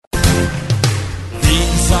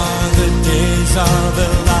of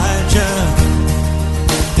Elijah,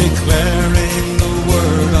 declaring the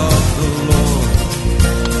word of the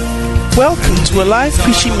Lord. Welcome to a live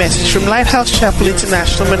preaching message from Lighthouse Chapel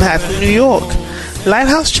International, Manhattan, New York.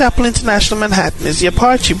 Lighthouse Chapel International Manhattan is the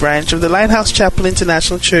Apache branch of the Lighthouse Chapel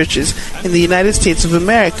International Churches in the United States of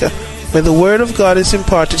America, where the Word of God is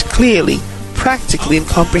imparted clearly, practically, and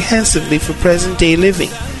comprehensively for present-day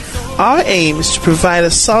living. Our aim is to provide a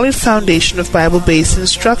solid foundation of Bible-based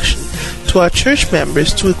instruction to our church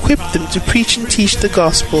members to equip them to preach and teach the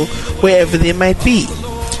gospel wherever they might be.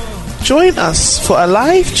 Join us for a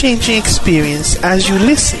life-changing experience as you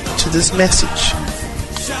listen to this message.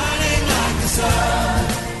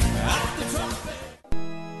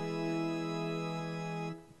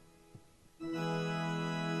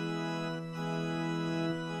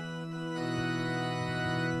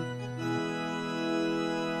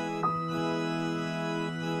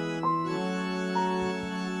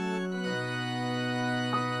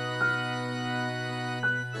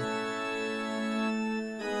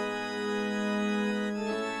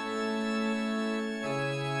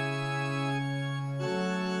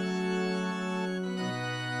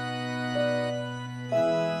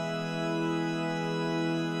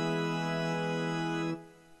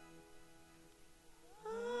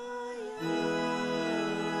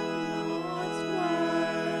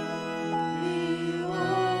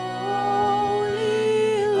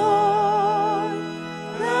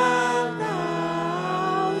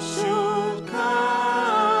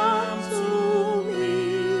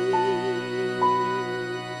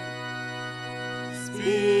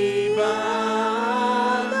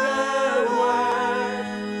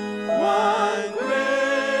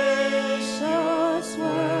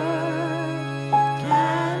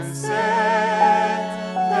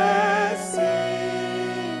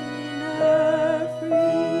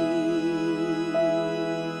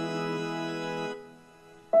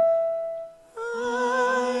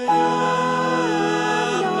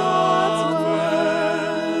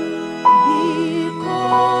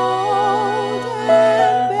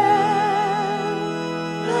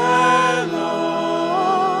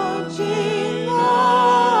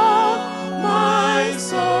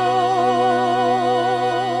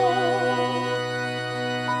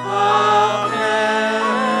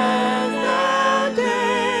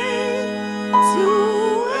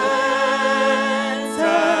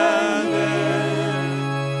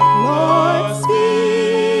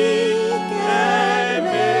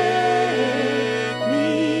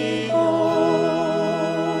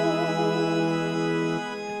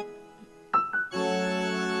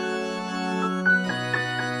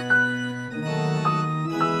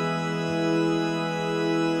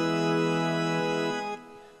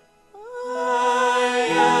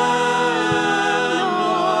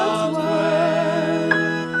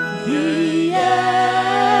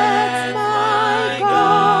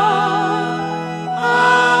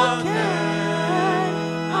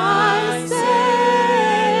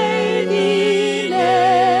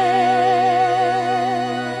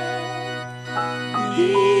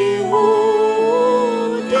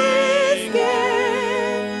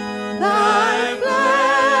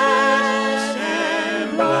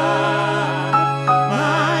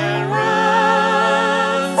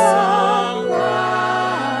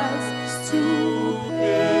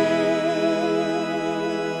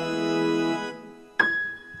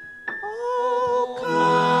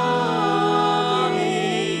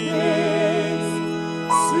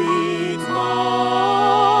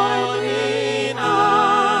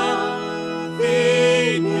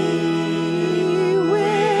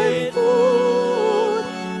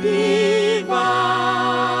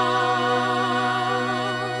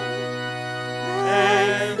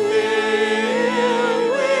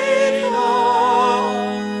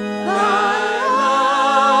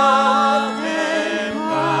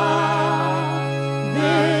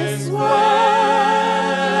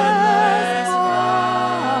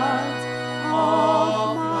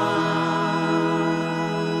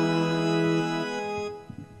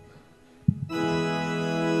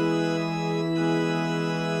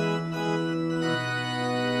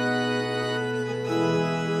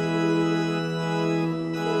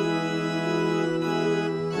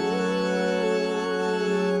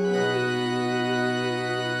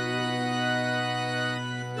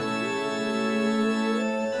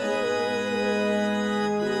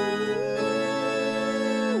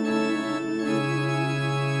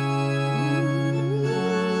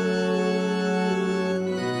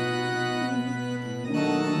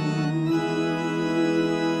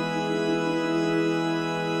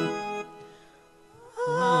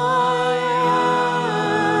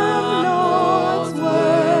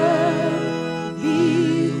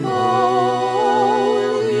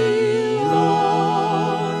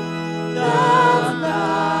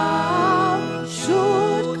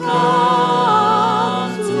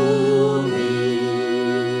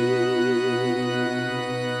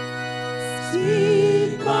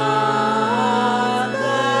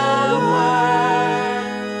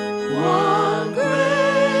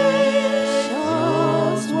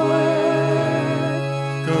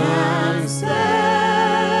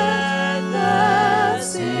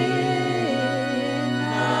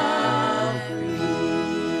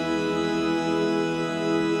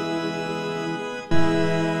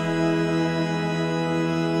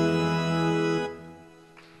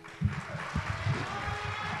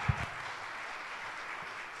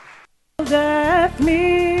 Let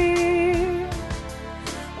me,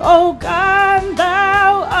 oh God,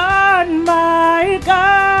 thou art my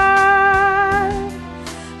God.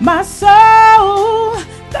 My soul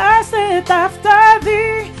thirsteth after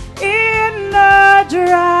thee in a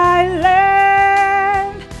dry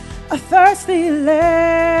land, a thirsty land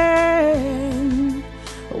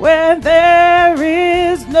where there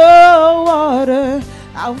is no water.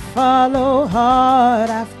 I'll follow hard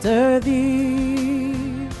after thee.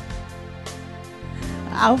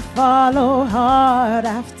 I'll follow hard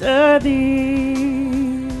after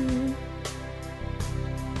thee.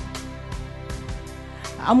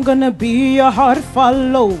 I'm gonna be a hard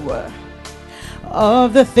follower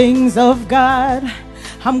of the things of God.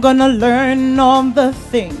 I'm gonna learn all the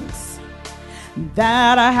things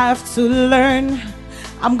that I have to learn.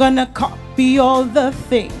 I'm gonna copy all the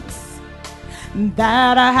things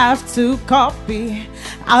that I have to copy.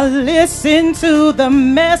 I'll listen to the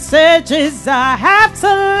messages I have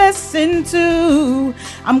to listen to.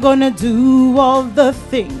 I'm gonna do all the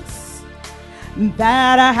things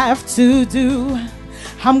that I have to do.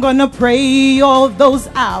 I'm gonna pray all those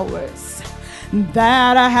hours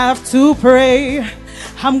that I have to pray.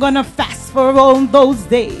 I'm gonna fast for all those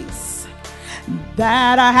days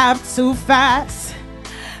that I have to fast.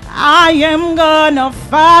 I am gonna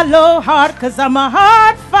follow hard, 'cause I'm a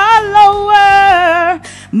hard follower.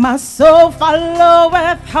 My soul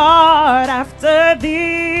followeth hard after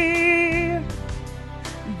thee.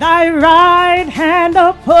 Thy right hand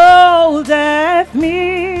upholdeth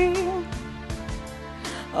me.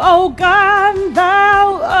 O God,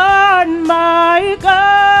 thou art my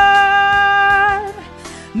God.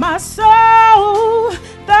 My soul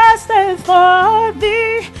thirsteth for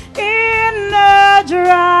thee in a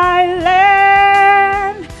dry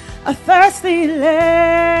land, a thirsty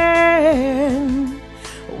land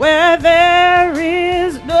where there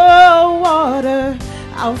is no water.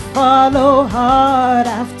 I'll follow hard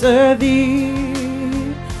after thee.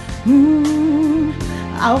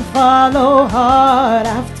 I'll follow hard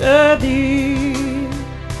after thee.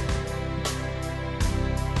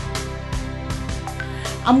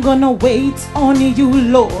 I'm gonna wait on you,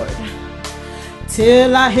 Lord,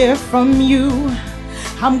 till I hear from you.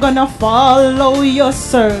 I'm gonna follow your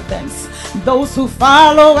servants, those who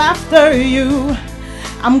follow after you.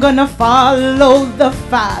 I'm gonna follow the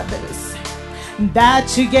fathers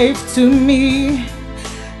that you gave to me.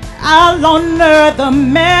 I'll honor the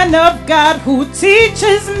man of God who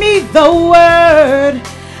teaches me the word.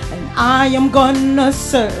 And I am gonna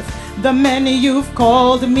serve the men you've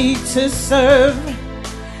called me to serve.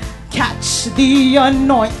 Catch the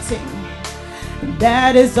anointing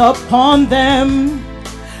that is upon them.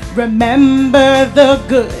 Remember the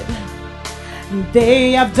good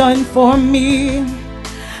they have done for me.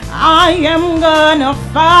 I am gonna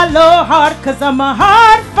follow hard, 'cause I'm a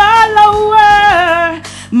hard follower.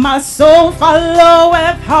 My soul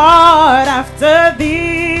followeth hard after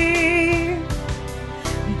thee.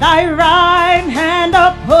 Thy right hand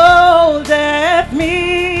upholdeth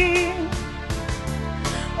me.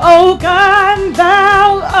 O God,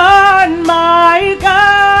 thou art my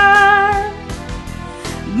God.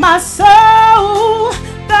 My soul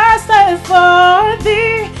thirsteth for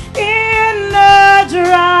thee in a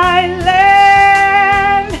dry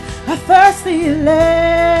land, a thirsty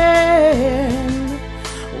land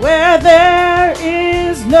where there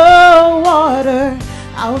is no water.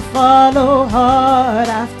 I'll follow hard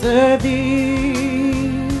after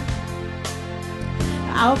thee.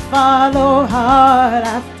 I'll follow hard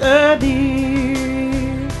after thee.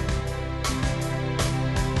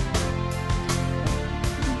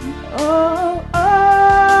 Oh,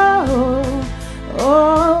 oh,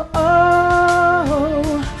 oh, oh,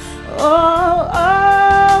 oh, oh,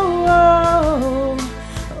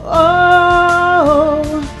 oh.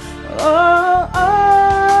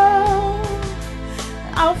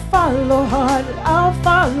 I'll follow hard, I'll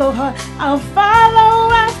follow hard, I'll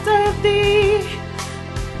follow after thee.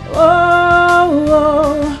 Oh,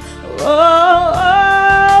 oh, oh, oh, oh,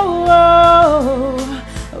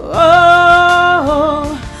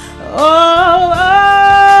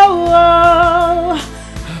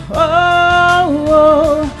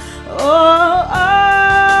 oh,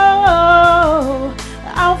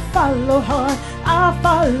 I'll follow hard, I'll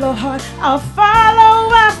follow hard, I'll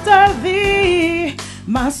follow after thee.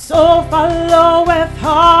 My soul followeth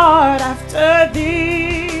hard after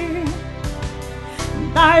thee.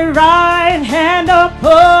 Thy right hand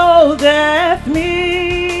upholdeth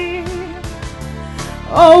me.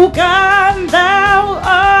 O God, thou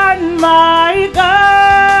art my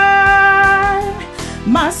God.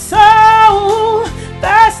 My soul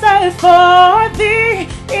thirsteth for thee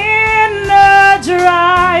in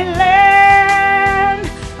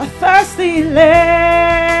thirsty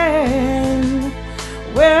land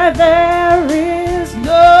where there is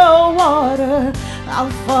no water.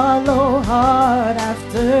 I'll follow hard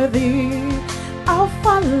after thee. I'll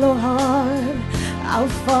follow hard. I'll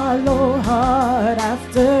follow hard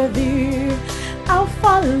after thee. I'll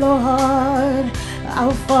follow hard.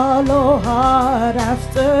 I'll follow hard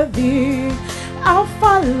after thee. I'll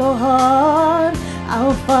follow hard.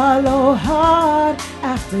 I'll follow hard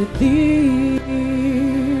after thee.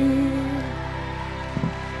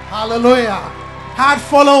 Hallelujah. Hard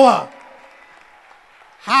follower.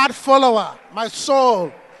 Hard follower. My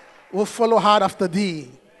soul will follow hard after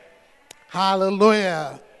thee.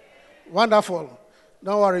 Hallelujah. Wonderful.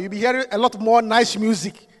 Don't worry. You'll be hearing a lot more nice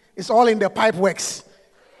music. It's all in the pipe works.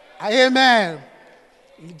 Amen.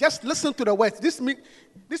 You just listen to the words. This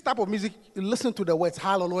type of music, you listen to the words.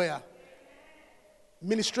 Hallelujah.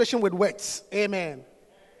 Ministration with words. Amen.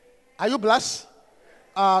 Are you blessed?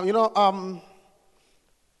 A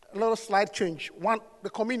little slide change. One, the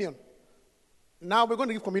communion. Now we're going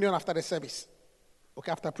to give communion after the service.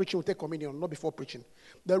 Okay, after preaching, we'll take communion, not before preaching.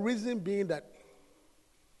 The reason being that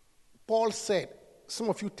Paul said, some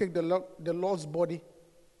of you take the Lord's body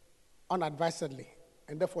unadvisedly,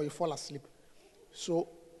 and therefore you fall asleep. So,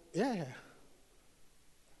 yeah.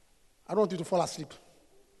 I don't want you to fall asleep.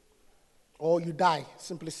 Or you die,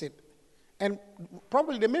 simply said. And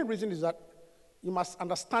probably the main reason is that you must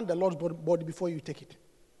understand the Lord's body before you take it.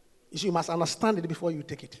 You must understand it before you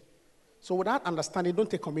take it. So without understanding, don't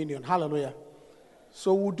take communion. Hallelujah.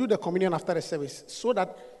 So we'll do the communion after the service. So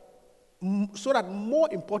that more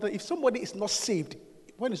important, if somebody is not saved,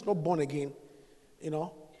 when it's not born again, when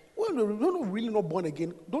you're really not born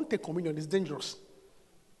again, don't take communion. It's dangerous.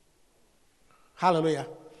 Hallelujah.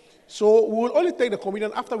 So we will only take the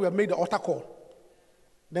communion after we have made the altar call.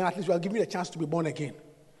 Then at least we are giving you a chance to be born again.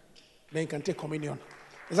 Then you can take communion.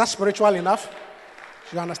 Is that spiritual enough?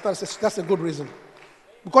 You understand? That's a good reason.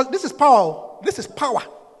 Because this is power. This is power.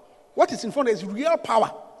 What is in front of it is real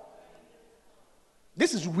power.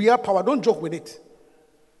 This is real power. Don't joke with it.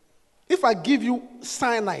 If I give you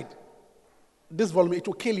cyanide, this volume, it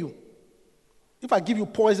will kill you. If I give you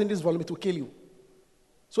poison, this volume, it will kill you.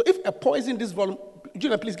 So if a poison, this volume,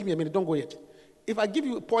 Julian, please give me a minute. Don't go yet. If I give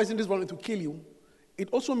you poison, this volume, it will kill you. It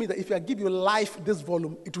also means that if I give you life, this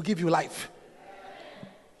volume, it will give you life.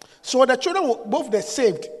 So the children, both the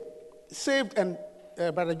saved and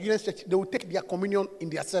by the Julian Church, they will take their communion in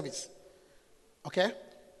their service. Okay?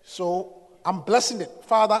 So I'm blessing it.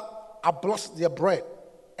 Father, I bless their bread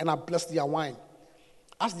and I bless their wine.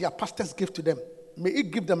 As their pastors give to them, may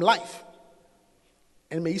it give them life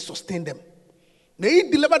and may it sustain them. May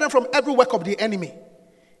it deliver them from every work of the enemy.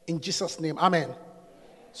 In Jesus' name, amen.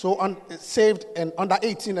 So saved and under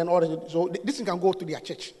 18 and all that. So this thing can go to their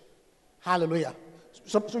church. Hallelujah.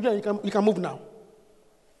 So you can move now.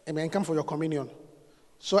 Amen. Come for your communion.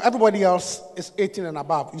 So everybody else is 18 and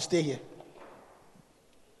above. You stay here.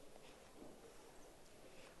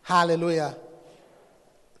 Hallelujah.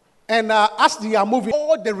 And as they are moving,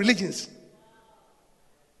 all the religions,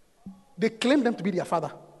 they claim them to be their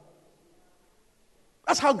father.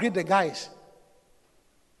 That's how great the guy is.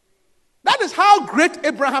 That is how great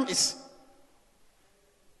Abraham is.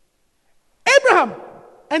 Abraham,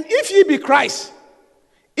 and if ye be Christ,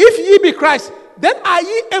 then are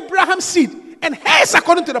ye Abraham's seed, and heirs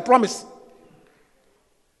according to the promise.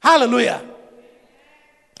 Hallelujah.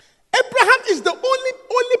 Abraham is the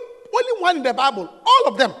only one in the Bible. All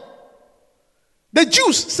of them. The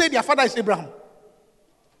Jews say their father is Abraham.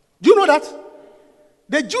 Do you know that?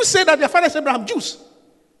 The Jews say that their father is Abraham. Jews.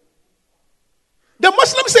 The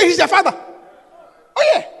Muslims say he's their father.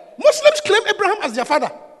 Oh yeah. Muslims claim Abraham as their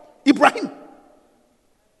father. Ibrahim.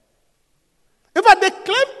 In fact, they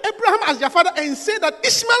claim Abraham as their father and say that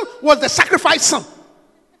Ishmael was the sacrificed son.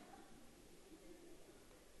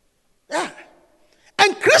 Yeah.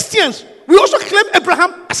 And Christians, we also claim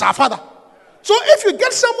Abraham as our father. So if you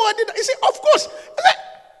get somebody, you say, of course.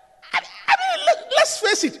 I mean, let's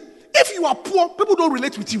face it. If you are poor, people don't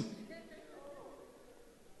relate with you.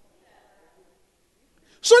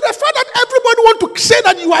 So the fact that everybody wants to say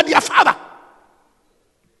that you are their father.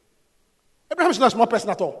 Abraham is not a small person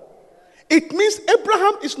at all. It means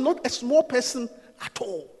Abraham is not a small person at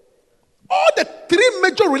all. All the three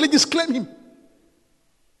major religions claim him.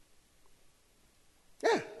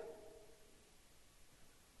 Yeah.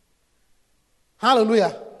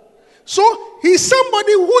 Hallelujah. So he's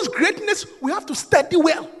somebody whose greatness we have to study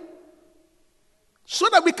well. So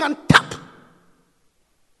that we can tap.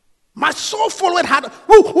 My soul followed hard.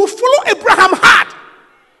 Who follow Abraham hard.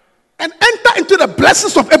 And enter into the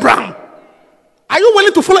blessings of Abraham. Are you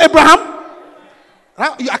willing to follow Abraham?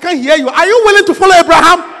 I can't hear you. Are you willing to follow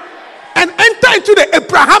Abraham and enter into the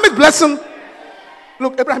Abrahamic blessing?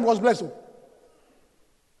 Look, Abraham was blessed.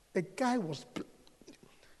 The guy was.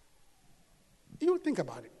 You think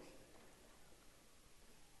about it.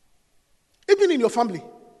 Even in your family,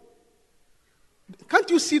 can't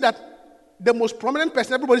you see that the most prominent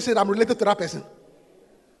person, everybody said, I'm related to that person?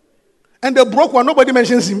 And the broke one, nobody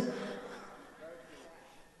mentions him.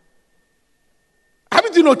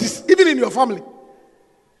 Haven't you noticed? Even in your family.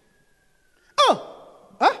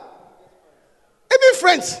 Even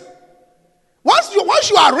friends. Once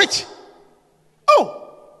you are rich,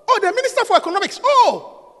 the minister for economics,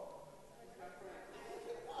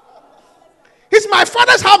 he's my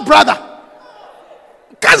father's half brother,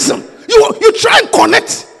 cousin. You try and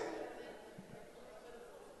connect.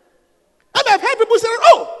 And I've heard people say,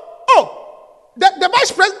 the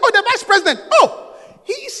vice president,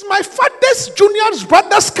 he's my father's junior's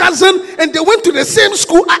brother's cousin, and they went to the same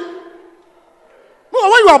school.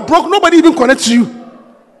 When you are broke, nobody even connects to you.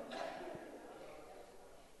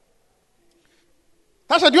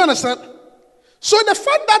 Tasha, do you understand? So the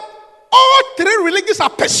fact that all three religions are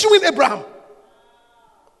pursuing Abraham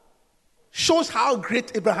shows how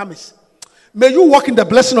great Abraham is. May you walk in the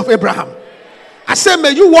blessing of Abraham. I say,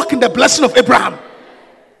 may you walk in the blessing of Abraham.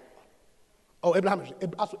 Abraham,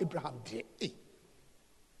 dear. Hey.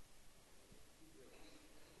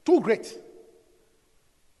 Too great.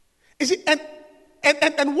 You see,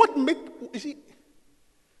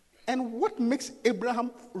 and what makes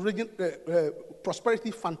Abraham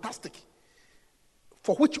prosperity fantastic,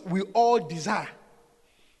 for which we all desire,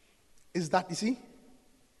 is that, you see,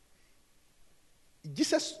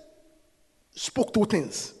 Jesus spoke two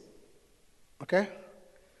things. Okay?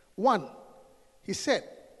 One, he said,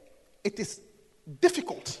 it is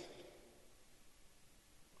difficult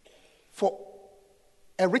for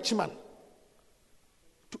a rich man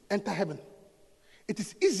to enter heaven. It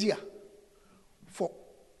is easier for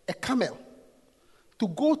a camel to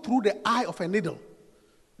go through the eye of a needle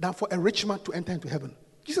than for a rich man to enter into heaven.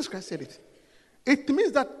 Jesus Christ said it. It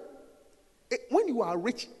means that when you are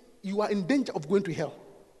rich, you are in danger of going to hell.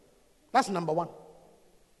 That's number one.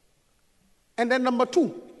 And then number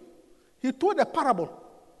two, he told a parable.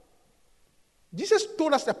 Jesus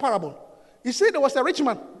told us a parable. He said there was a rich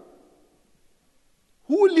man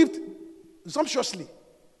who lived sumptuously.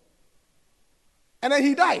 And then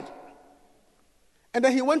he died. And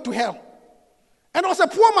then he went to hell. And there was a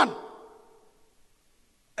poor man,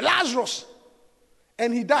 Lazarus.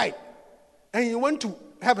 And he died. And he went to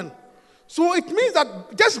heaven. So it means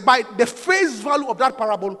that just by the face value of that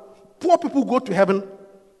parable, poor people go to heaven.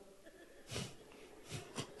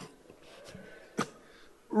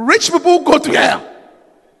 Rich people go to hell.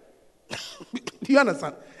 Do you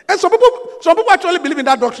understand? And some people actually believe in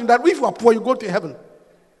that doctrine that if you are poor, you go to heaven.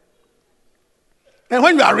 And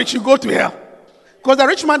when you are rich, you go to hell. Because the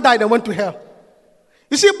rich man died and went to hell.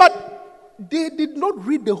 You see, but they did not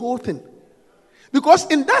read the whole thing. Because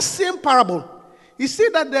in that same parable, he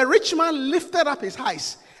said that the rich man lifted up his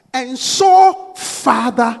eyes and saw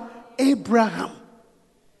Father Abraham.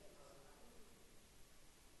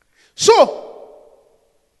 So,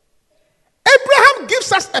 Abraham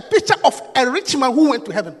gives us a picture of a rich man who went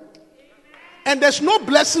to heaven. And there's no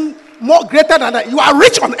blessing more greater than that. You are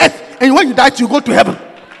rich on earth, and when you die, you go to heaven.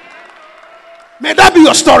 May that be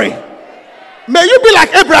your story. May you be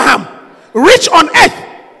like Abraham, rich on earth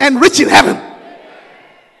and rich in heaven.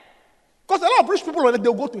 Because a lot of rich people,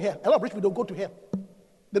 they'll go to hell. A lot of rich people, they'll go to hell.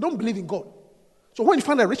 They don't believe in God. So when you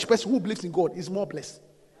find a rich person who believes in God, he's more blessed.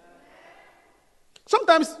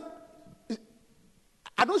 Sometimes,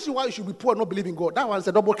 I don't see why you should be poor and not believe in God. That one's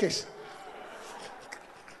a double case.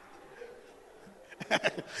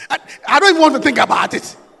 I don't even want to think about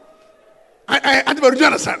it. I do you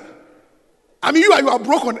understand? I mean, you are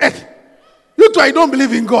broke on earth. You too, you don't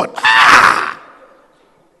believe in God. I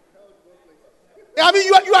mean,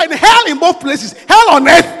 you are in hell in both places. Hell on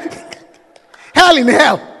earth. Hell in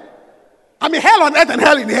hell. I mean, hell on earth and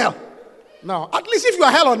hell in hell. Now, at least if you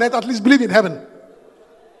are hell on earth, at least believe in heaven.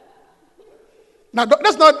 Now,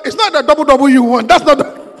 it's not the double you want. That's not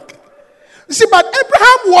you see, but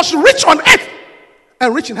Abraham was rich on earth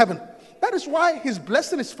and rich in heaven. That is why his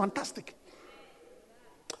blessing is fantastic.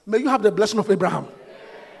 May you have the blessing of Abraham.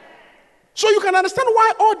 So you can understand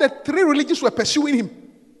why all the three religions were pursuing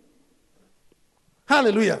him.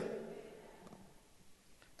 Hallelujah.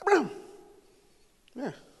 Abraham.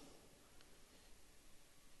 Yeah.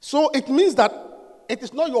 So it means that it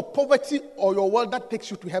is not your poverty or your wealth that takes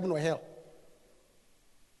you to heaven or hell.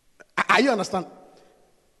 Are you understand?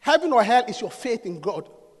 Heaven or hell is your faith in God.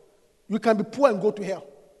 You can be poor and go to hell.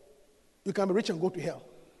 You can be rich and go to hell.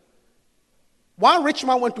 One rich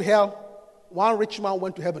man went to hell, one rich man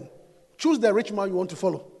went to heaven. Choose the rich man you want to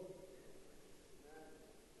follow.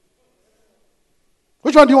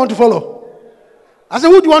 Which one do you want to follow? I said,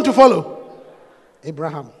 who do you want to follow?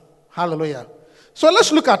 Abraham. Hallelujah. So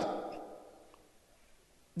let's look at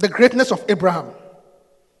the greatness of Abraham.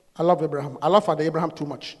 I love Abraham. I love Father Abraham too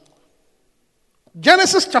much.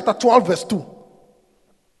 Genesis chapter 12 verse 2.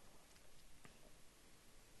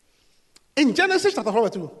 In Genesis chapter 12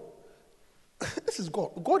 verse 2, this is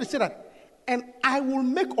God. God is saying that, and I will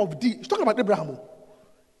make of thee, he's talking about Abraham.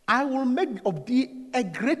 I will make of thee a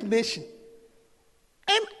great nation,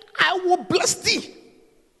 and I will bless thee,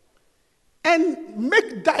 and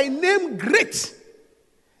make thy name great,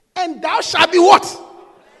 and thou shalt be what?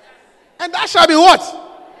 And thou shalt be what?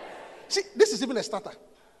 See, this is even a starter.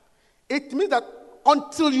 It means that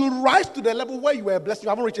until you rise to the level where you were blessed, you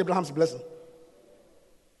haven't reached Abraham's blessing.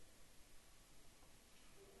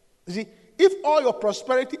 You see, if all your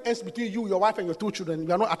prosperity ends between you, your wife, and your two children,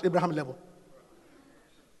 you are not at Abraham level.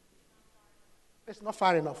 It's not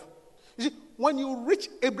far enough. You see, when you reach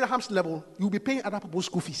Abraham's level, you'll be paying other people's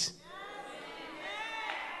school fees.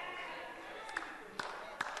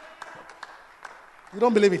 You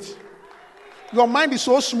don't believe it? Your mind is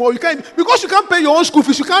so small, because you can't pay your own school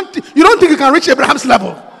fees, you don't think you can reach Abraham's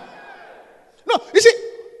level. No, you see,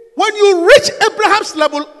 when you reach Abraham's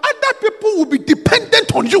level, other people will be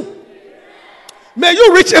dependent on you. May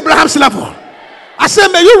you reach Abraham's level. I said,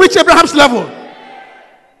 may you reach Abraham's level.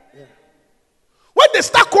 Yeah. When they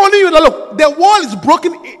start calling you, look, the wall is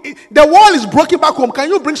broken. The wall is broken back home. Can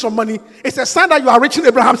you bring some money? It's a sign that you are reaching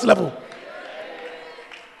Abraham's level.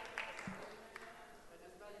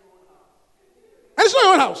 And it's not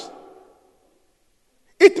your own house.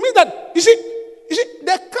 It means that, you see,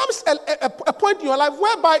 there comes a point in your life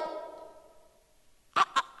whereby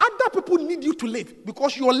other people need you to live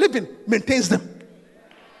because your living maintains them.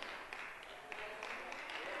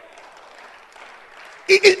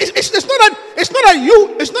 It's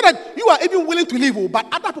not that you are even willing to live, but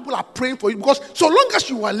other people are praying for you because so long as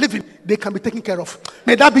you are living, they can be taken care of.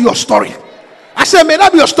 May that be your story. I said, may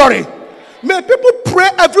that be your story. May people pray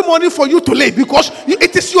every morning for you to live because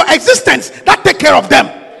it is your existence that take care of them.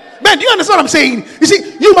 Man, do you understand what I'm saying? You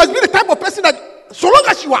see, you must be the type of person that so long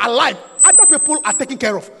as you are alive, other people are taken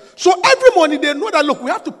care of. So every morning they know that, look,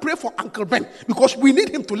 we have to pray for Uncle Ben because we need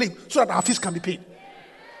him to live so that our fees can be paid.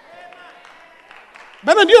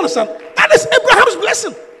 Ben, do you understand? That is Abraham's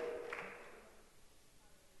blessing.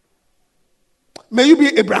 May you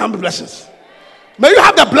be Abraham's blessings. May you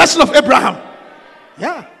have the blessing of Abraham.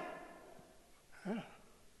 Yeah.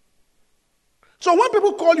 So when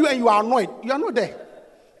people call you and you are annoyed, you are not there.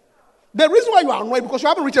 The reason why you are annoyed because you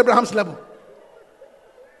haven't reached Abraham's level.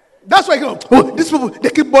 That's why you go, oh, these people, they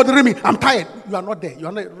keep bothering me. I'm tired. You are not there. You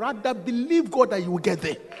are not. Rather believe God that you will get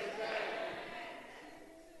there.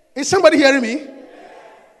 Is somebody hearing me?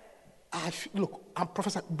 Look, I'm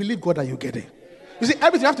professor. Believe God that you get there. You see,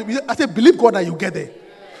 everything you have to be. I say, believe God that you get there.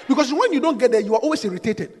 Because when you don't get there, you are always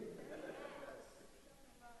irritated.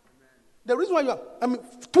 The reason why you are,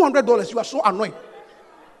 $200, you are so annoyed.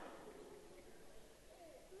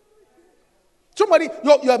 Somebody,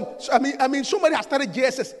 somebody has started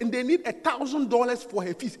JSS and they need $1,000 for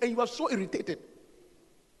her fees, and you are so irritated.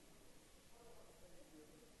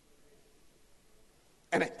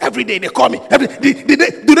 And every day they call me. Do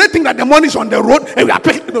they think that the money is on the road and we are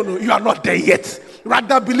paying? No, you are not there yet.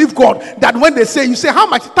 Rather believe God that when they say, you say, how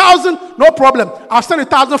much? 1,000? No problem. I'll send you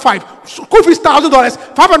 1,500. School fees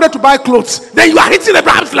 $1,000, 500 to buy clothes. Then you are hitting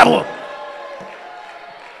Abraham's level.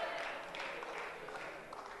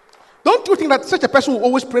 Don't you think that such a person will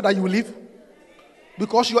always pray that you will live?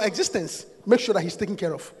 Because your existence, make sure that he's taken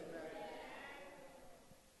care of.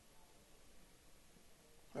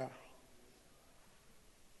 Yeah.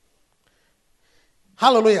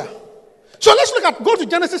 Hallelujah. So let's go to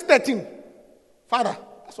Genesis 13. Father,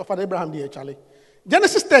 that's what Father Abraham did, Charlie.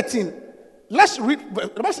 Genesis 13. Let's read.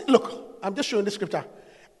 Look, I'm just showing the scripture.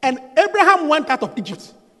 And Abraham went out of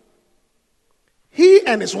Egypt. He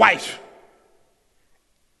and his wife.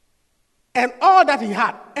 And all that he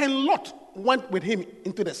had. And Lot went with him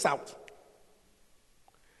into the south.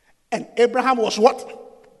 And Abraham was what?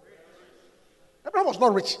 Abraham was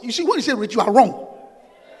not rich. You see, when you say rich, you are wrong.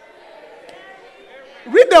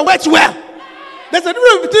 Read the words well. There's a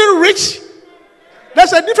difference between rich.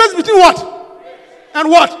 There's a difference between what? And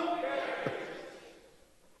what?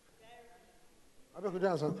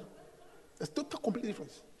 There's a complete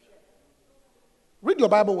difference. Read your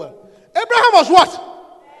Bible well. Abraham was what?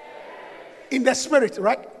 In the spirit,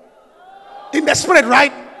 right? In the spirit,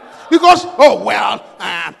 right? Because, oh, well,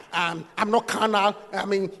 I'm not carnal. I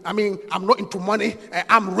mean, I'm not into money.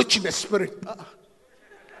 I'm rich in the spirit.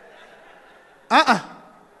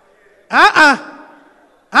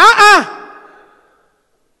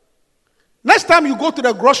 Next time you go to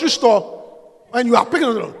the grocery store and you are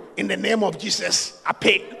picking in the name of Jesus, I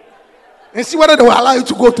pay. And see whether they will allow you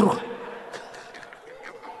to go through.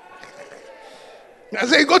 I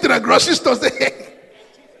say, you go to the grocery store, say,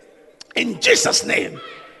 in Jesus' name,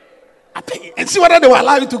 I pay. And see whether they will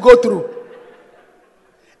allow you to go through.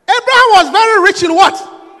 Abraham was very rich in what?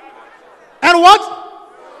 And what?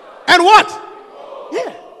 And what?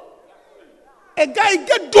 Yeah. A guy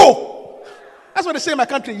get dough. That's what they say in my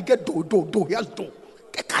country. You get dough. He has dough.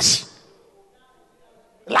 Get cash.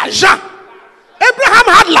 L'argent. Abraham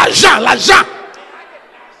had l'argent.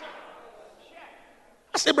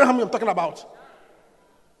 That's Abraham I'm talking about.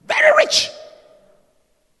 Very rich.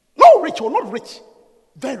 No rich or not rich.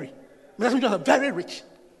 Very. Very rich.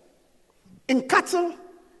 In cattle,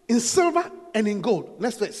 in silver, and in gold.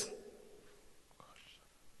 Next verse.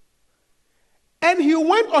 And he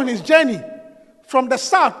went on his journey from the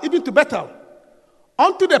south even to Bethel,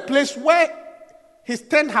 unto the place where his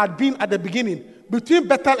tent had been at the beginning, between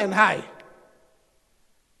Bethel and Hai,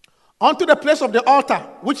 unto the place of the altar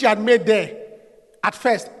which he had made there at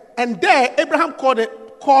first. And there Abraham called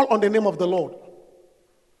on the name of the Lord.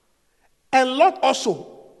 And Lot also,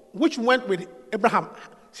 which went with Abraham.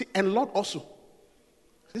 See, and Lot also.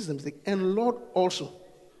 This is the mistake. And Lot also,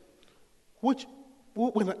 which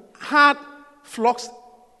had flocks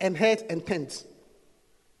and herds and tents.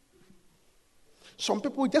 Some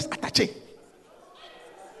people just attach it.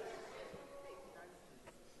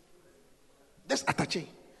 Just attach it.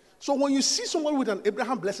 So when you see someone with an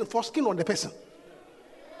Abraham blessing, foreskin on the person.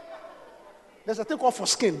 There's a thing called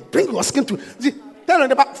foreskin. Bring your skin to. See, tell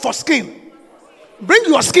them about foreskin. Bring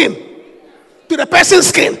your skin to the person's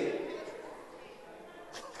skin.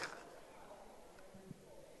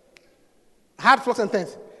 Hard flocks and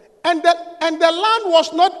tents. And the land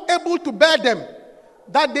was not able to bear them,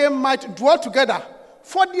 that they might dwell together.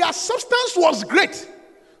 For their substance was great,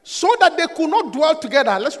 so that they could not dwell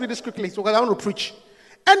together. Let's read this quickly, because I want to preach.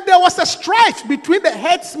 And there was a strife between the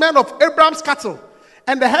herdsmen of Abraham's cattle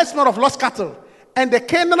and the herdsmen of Lot's cattle. And the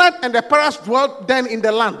Canaanite and the Perizzite dwelt then in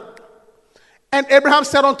the land. And Abraham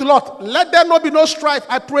said unto Lot, let there not be no strife,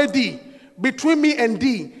 I pray thee, between me and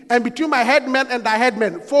thee, and between my headmen and thy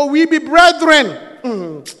headmen, for we be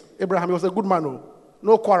brethren. Abraham, he was a good man,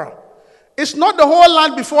 no quarrel. Is not the whole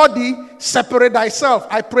land before thee? Separate thyself,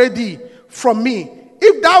 I pray thee, from me.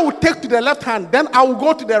 If thou wilt take to the left hand, then I will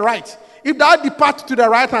go to the right. If thou depart to the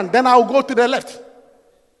right hand, then I will go to the left.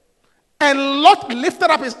 And Lot lifted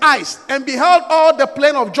up his eyes and beheld all the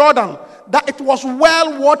plain of Jordan, that it was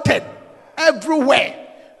well watered everywhere,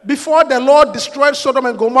 before the Lord destroyed Sodom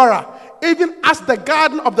and Gomorrah, even as the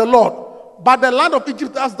garden of the Lord. But the land of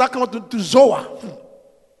Egypt has that come to Zoar.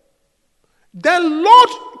 Then Lord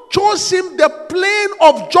chose him the plain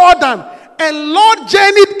of Jordan, and Lord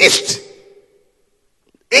journeyed east,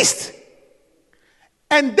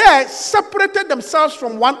 and there separated themselves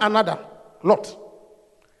from one another. Lot.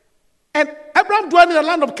 And Abraham dwelt in the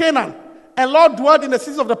land of Canaan, and Lot dwelt in the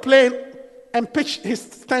cities of the plain, and pitched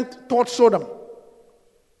his tent towards Sodom.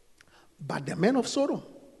 But the men of Sodom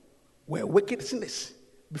were wicked sinners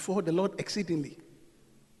before the Lord exceedingly.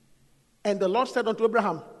 And the Lord said unto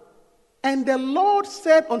Abraham, and the Lord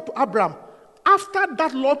said unto Abraham, after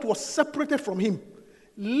that Lot was separated from him,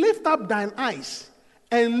 lift up thine eyes,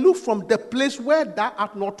 and look from the place where thou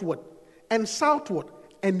art northward, and southward,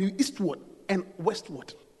 and eastward, and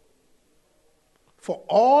westward. For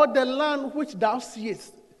all the land which thou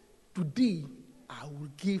seest, to thee I will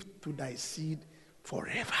give to thy seed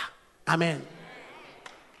forever. Amen.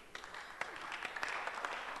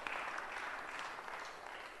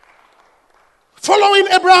 Following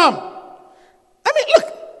Abraham. I mean,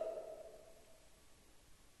 look.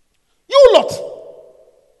 You Lot.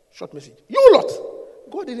 Short message. You Lot.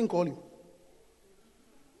 God didn't call you.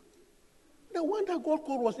 The one that God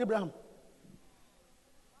called was Abraham.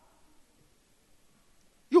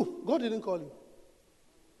 You. God didn't call you.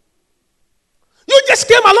 You just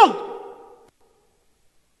came along.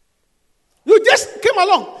 You just came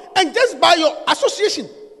along. And just by your association,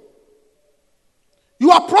 you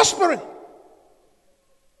are prospering.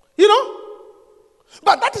 You know?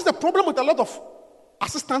 But that is the problem with a lot of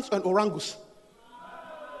assistants and orangus.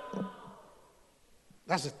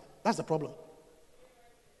 That's it. That's the problem.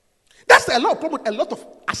 That's a lot of problem with a lot of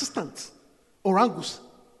assistants, orangus.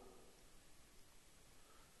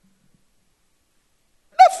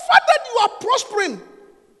 The fact that you are prospering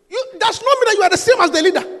does not mean that you are the same as the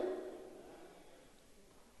leader.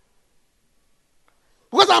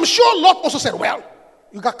 I'm sure Lot also said, well,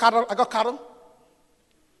 you got cattle, I got cattle.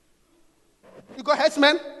 You got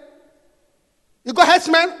herdsmen? You got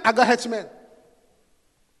herdsmen? I got herdsmen.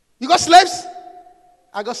 You got slaves?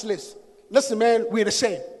 I got slaves. Listen, man, we're the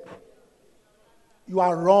same. You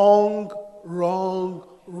are wrong, wrong,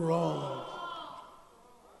 wrong.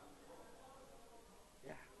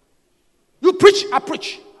 Yeah. You preach, I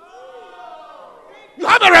preach. You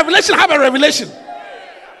have a revelation, have a revelation.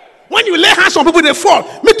 When you lay hands on people, they fall.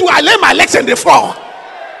 Me too, I lay my legs and they fall.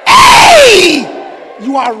 Hey!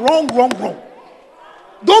 You are wrong, wrong, wrong.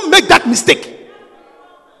 Don't make that mistake.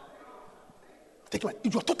 Take it.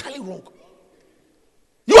 You are totally wrong.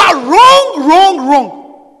 You are wrong, wrong,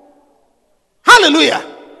 wrong. Hallelujah.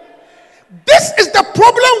 This is the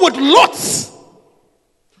problem with lots.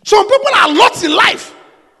 Some people are lots in life.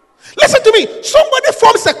 Listen to me. Somebody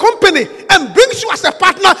forms a company and brings you as a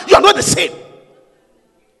partner. You are not the same.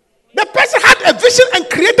 The person had a vision and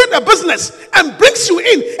created a business and brings you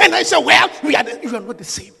in. And I say, well, you are not the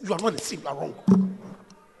same. You are not the same. You are wrong.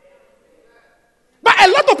 But a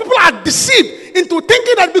lot of people are deceived into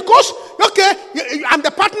thinking that because, okay, I'm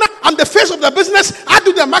the partner, I'm the face of the business, I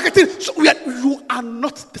do the marketing. So you are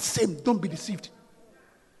not the same. Don't be deceived.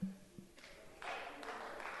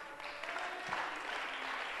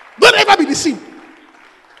 Don't ever be deceived.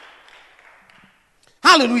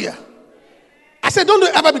 Hallelujah. I said, don't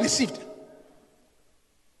ever be deceived.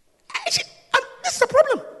 This is a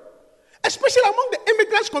problem, especially among the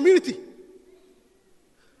immigrants community.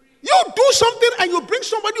 You do something and you bring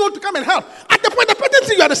somebody on to come and help. At the point, the person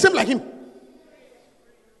thinks you are the same like him.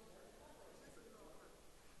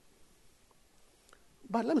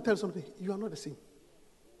 But let me tell you something. You are not the same.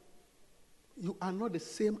 You are not the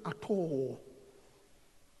same at all.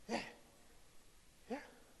 Yeah. Yeah.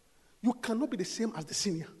 You cannot be the same as the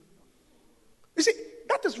senior. You see,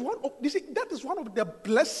 that is one of the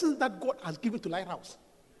blessings that God has given to Lighthouse.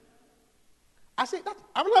 I say that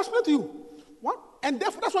I will explain to you. And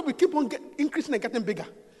therefore, that's why we keep on increasing and getting bigger.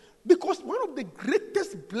 Because one of the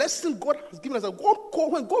greatest blessings God has given us,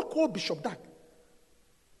 when God called Bishop Dag,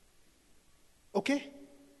 okay,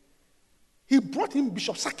 he brought in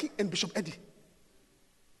Bishop Saki and Bishop Eddie.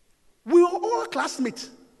 We were all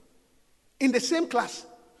classmates in the same class,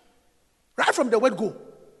 right from the word go.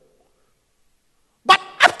 But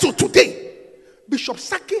up to today, Bishop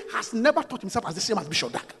Saki has never taught himself as the same as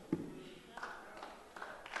Bishop Dag.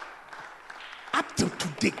 Up till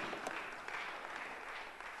today.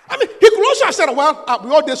 I mean, he could also have said, well, we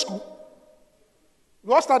all did school.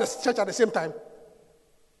 We all started church at the same time.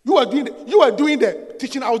 You were doing the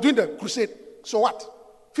teaching, I was doing the crusade. So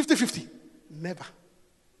what? 50-50. Never.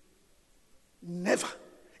 Never.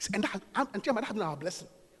 And that has been our blessing.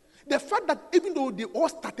 The fact that even though they all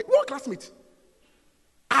started, we were classmates.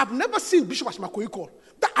 I've never seen Bishop Ashmakoyi call.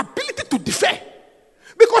 The ability to defer.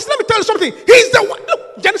 Because let me tell you something. He's the one.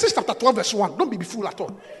 Look, Genesis chapter 12 verse 1. Don't be fooled at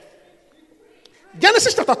all.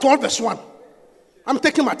 Genesis chapter 12 verse 1. I'm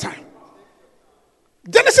taking my time.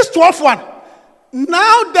 Genesis 12:1.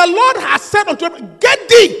 Now the Lord has said unto him, get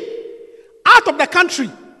thee out of the country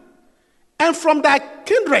and from thy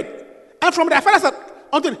kindred and from thy fathers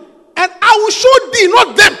unto thee, and I will show thee,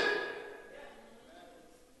 not them.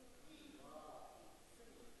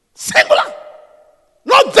 Singular.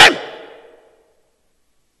 Not them.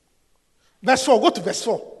 Verse 4, go to verse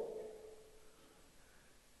 4.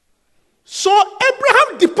 So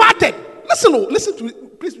Abraham departed. Listen to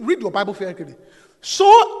it. Please read your Bible very clearly. So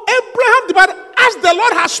Abraham departed as the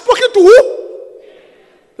Lord has spoken to who?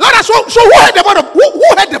 Lord has spoken. So who heard the voice? Who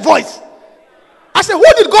heard the voice? I said, who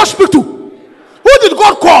did God speak to? Who did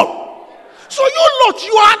God call? So you Lord,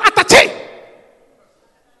 you are an attaché.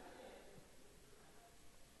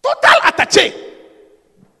 Total attaché.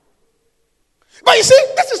 But you see,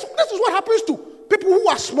 this is what happens to people who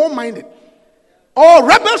are small-minded, or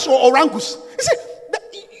rebels, or orangus. You see,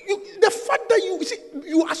 the fact that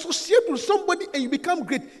you associate with somebody and you become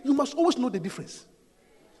great, you must always know the difference.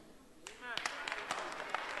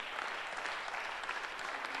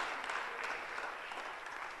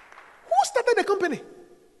 Who started the company?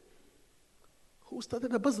 Who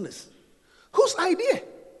started the business? Whose idea?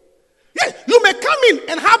 Yes, you may come in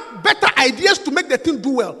and have better ideas to make the thing do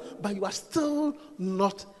well, but you are still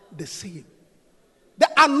not the same. The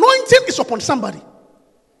anointing is upon somebody.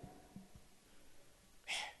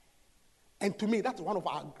 And to me, that's one of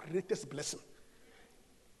our greatest blessings.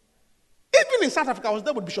 Even in South Africa, I was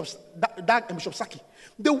there with Bishop Dag and Bishop Saki.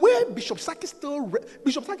 The way Bishop Saki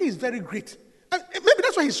is very great. And maybe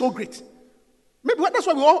that's why he's so great. Maybe that's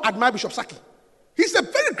why we all admire Bishop Saki. He's a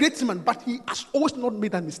very great man, but he has always not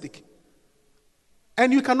made that mistake.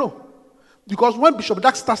 And you can know. Because when Bishop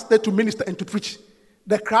Dag starts there to minister and to preach,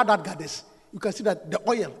 the crowd that gathers, you can see that the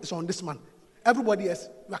oil is on this man. Everybody else,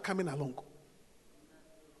 you are coming along.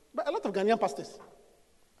 But a lot of Ghanaian pastors,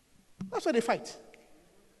 that's why they fight.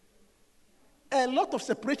 A lot of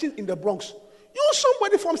separation in the Bronx.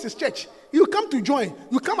 Somebody forms his church. You come to join.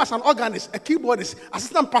 You come as an organist, a keyboardist,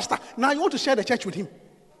 assistant pastor. Now you want to share the church with him.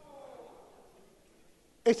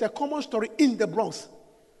 It's a common story in the Bronx.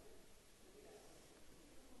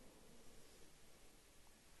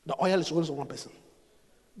 The oil is always on one person.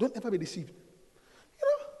 Don't ever be deceived.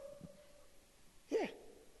 Yeah.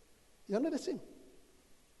 You're not the same.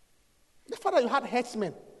 The fact that you had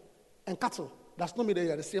herdsmen and cattle does not mean that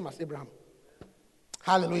you are the same as Abraham.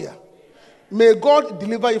 Hallelujah. May God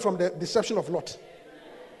deliver you from the deception of Lot.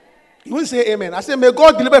 You won't say amen. I say, may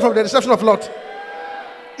God deliver you from the deception of Lot.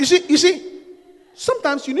 You see,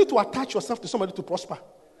 sometimes you need to attach yourself to somebody to prosper.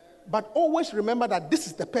 But always remember that this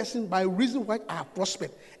is the person by reason why I have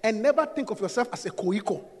prospered. And never think of yourself as a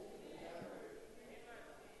co-equal.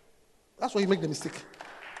 That's why you make the mistake.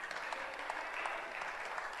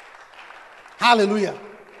 Hallelujah.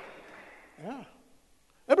 Yeah.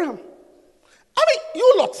 Abraham. I mean,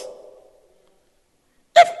 you Lot.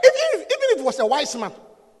 Even if it was a wise man,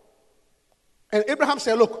 and Abraham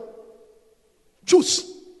said, look, choose.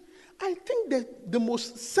 I think that the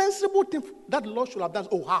most sensible thing that the Lord should have done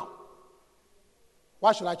is, how?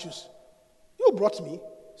 Why should I choose? You brought me,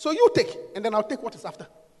 so you take, and then I'll take what is after.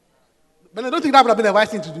 But I don't think that would have been the wise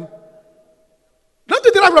thing to do. Don't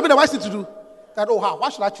you think that would have been the wise thing to do? That, how? Why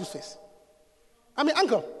should I choose first? I mean,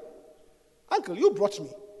 uncle, you brought me.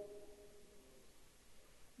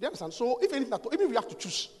 Do you understand? So, if anything, even if you have to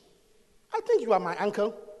choose, I think you are my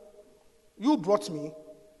uncle. You brought me,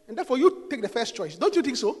 and therefore you take the first choice. Don't you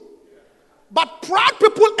think so? But proud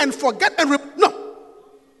people and forget and no.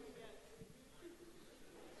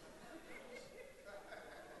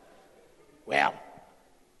 Well,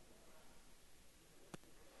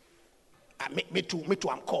 me too,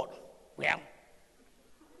 I'm called. Well,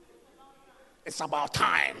 it's about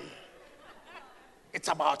time. It's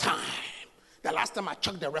about time. The last time I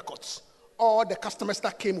checked the records, all the customers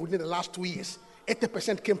that came within the last 2 years,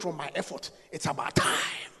 80% came from my effort. It's about time.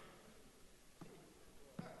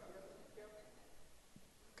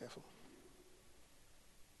 Careful.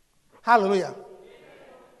 Hallelujah.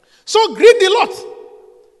 So greedy Lot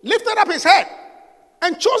lifted up his head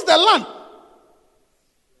and chose the land,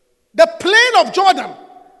 the plain of Jordan.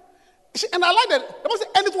 See, and I like that.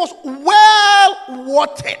 And it was well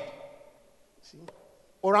watered. See?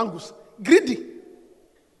 Orangus. Greedy.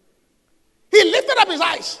 He lifted up his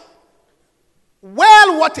eyes.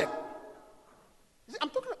 Well watered. I'm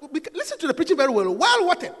talking. Listen to the preaching very well. Well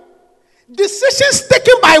watered. Decisions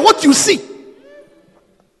taken by what you see.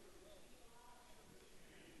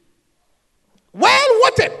 Well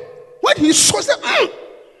watered. When he shows them,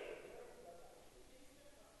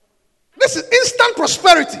 this is instant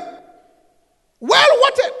prosperity. Well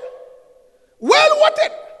watered. Well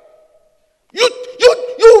watered.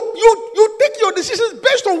 You take your decisions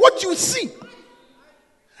based on what you see.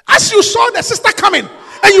 As you saw the sister coming,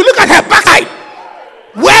 and you look at her backside,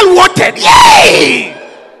 well watered. Yay!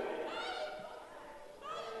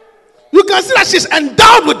 You can see that she's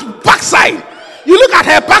endowed with backside. You look at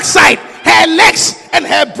her backside, her legs, and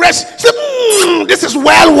her breasts. This is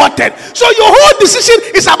well watered. So your whole decision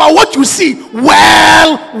is about what you see.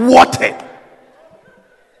 Well watered.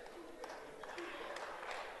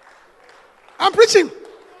 I'm preaching.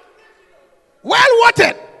 Well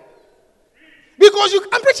watered.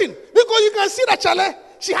 I'm preaching. Because you can see that Charlie,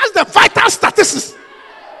 she has the vital statistics.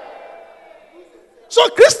 So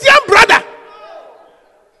Christian brother,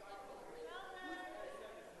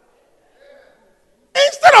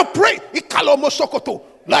 instead of praying, the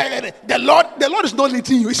Lord is not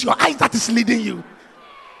leading you. It's your eyes that is leading you.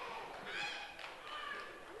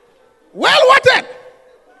 Well watered.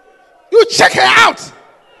 You check her out.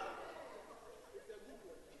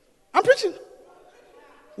 I'm preaching.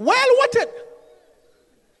 Well watered.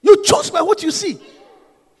 You chose by what you see.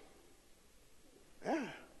 Yeah.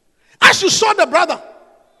 As you saw the brother,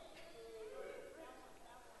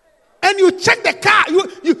 and you check the car,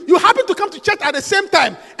 you happen to come to church at the same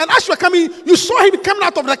time, and as you were coming, you saw him coming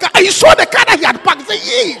out of the car, and you saw the car that he had parked. You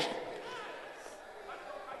say, "Yee."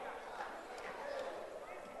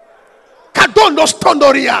 Kadondo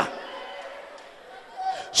Stondoria.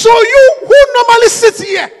 So you who normally sits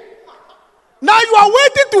here, now you are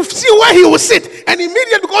waiting to see where he will sit. And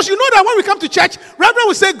immediately, because you know that when we come to church, Reverend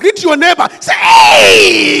will say, greet your neighbor. Say,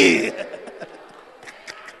 hey!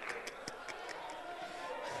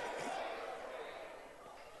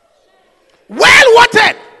 Well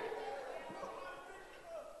watered.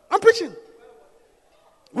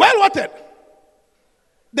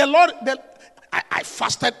 I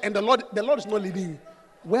fasted and the Lord is not leading you.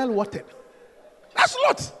 Well watered. That's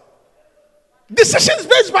Lot. Decisions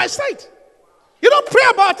based by sight. You don't pray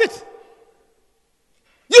about it.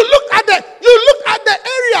 You looked at the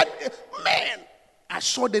area. Man, I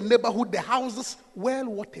saw the neighborhood, the houses, well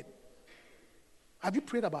watered. Have you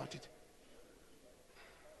prayed about it?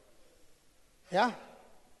 Yeah.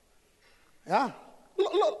 Well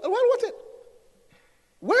watered.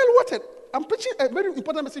 Well watered. I'm preaching a very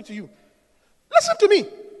important message to you. Listen to me.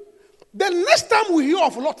 The next time we hear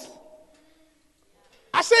of Lot,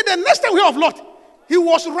 I said the next time we hear of Lot, he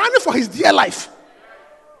was running for his dear life.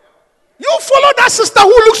 You follow that sister who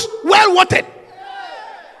looks well watered.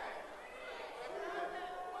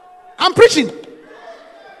 I'm preaching.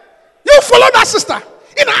 You follow that sister.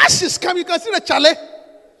 In ashes come, you can see the chalet.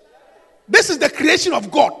 This is the creation of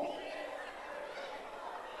God.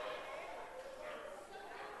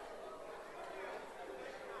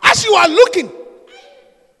 As you are looking,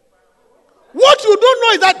 what you don't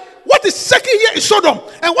know is that what is shaking here is Sodom,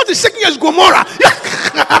 and what is shaking here is Gomorrah.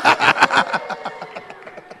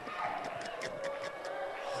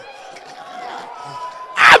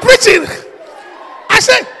 I'm preaching. I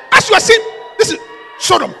say, as you are seeing, this is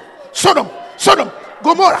Sodom,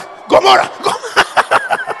 Gomorrah.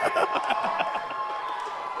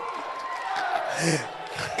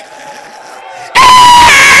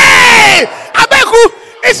 Hey! Abeku,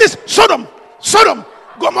 this is Sodom,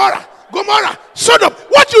 Gomorrah, Sodom.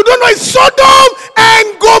 What you don't know is Sodom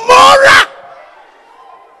and Gomorrah.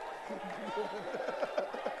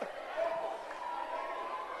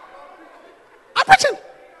 I'm preaching.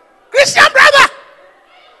 Christian brother.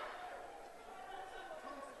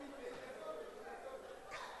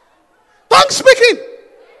 Tongue speaking.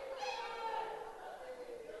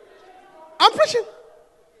 I'm preaching.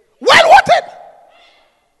 Well watered.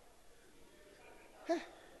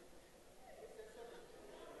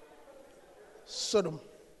 Sodom.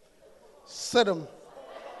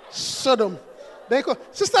 There you go.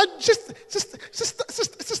 Sister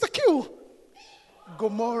Q.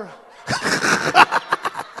 Gomorrah.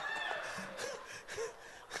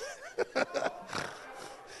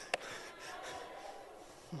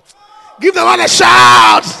 Give the one a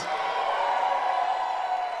shout.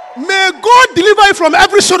 May God deliver you from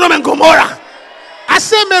every Sodom and Gomorrah. I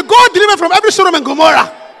say, may God deliver you from every Sodom and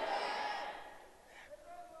Gomorrah.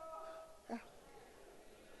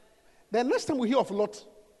 The next time we hear of Lot,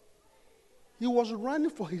 he was running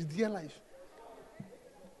for his dear life.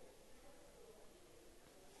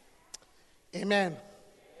 Amen.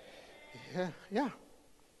 Yeah.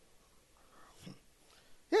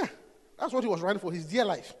 That's what he was running for, his dear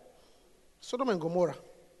life. Sodom and Gomorrah.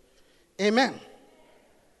 Amen.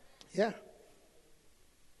 Yeah.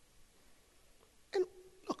 And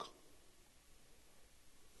look.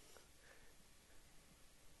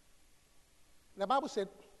 The Bible said,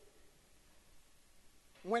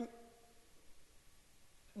 when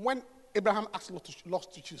Abraham asked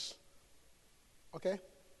Lot to choose, okay,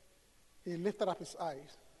 he lifted up his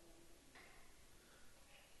eyes,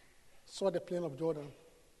 saw the plain of Jordan,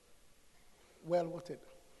 well watered.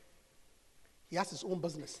 He has his own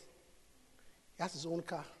business. He has his own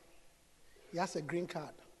car. He has a green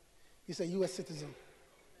card. He's a U.S. citizen.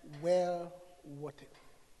 Well watered.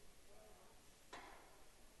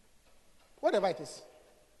 Whatever it is.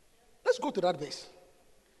 Let's go to that verse.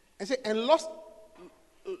 And say, and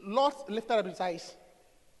Lot lifted up his eyes.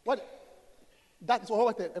 What? That is all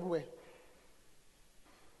watered everywhere.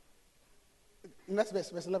 Next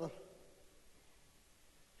verse, verse 11.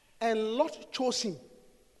 And Lot chose him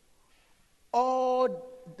all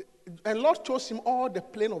the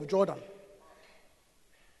plain of Jordan.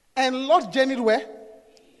 And Lot journeyed where?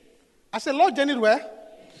 I said, Lot journeyed where?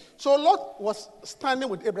 So Lot was standing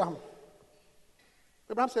with Abraham.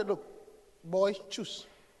 Abraham said, look, boy, choose.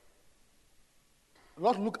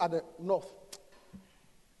 Lot looked at the north.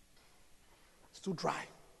 It's too dry.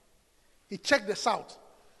 He checked the south.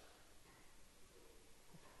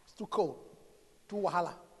 It's too cold. Too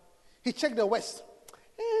wahala. He checked the west.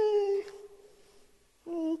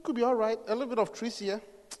 Could be all right. A little bit of trees here.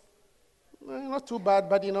 Not too bad,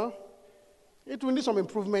 but it will need some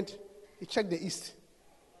improvement. He checked the east.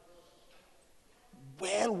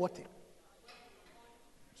 Well watered.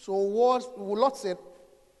 So Lot said,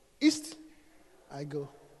 east, I go.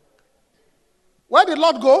 Where did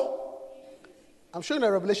Lot go? I'm showing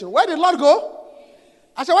a revelation. Where did Lot go?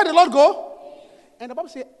 I said, where did Lot go? And the Bible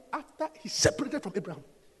says, after he separated from Abraham.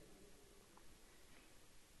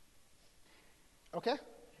 Okay?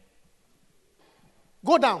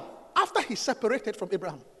 Go down. After he separated from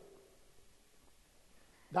Abraham.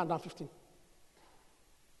 Down 15.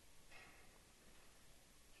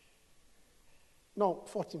 No,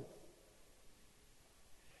 14.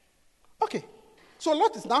 Okay. So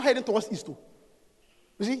Lot is now heading towards east too.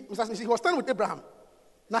 You see, he was standing with Abraham.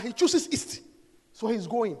 Now he chooses east. So he's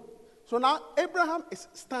going. So now Abraham is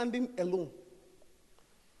standing alone.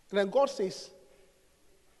 And then God says,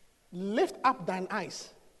 lift up thine eyes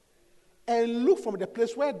and look from the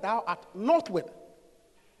place where thou art northward,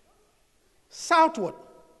 southward.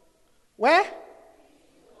 Where?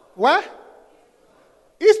 Where?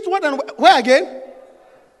 Eastward and where again?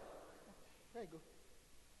 There you go.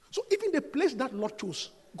 So even the place that Lot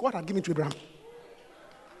chose, God had given to Abraham.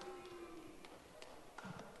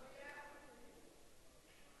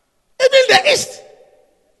 Even the east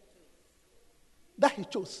that he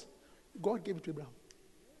chose, God gave it to Abraham.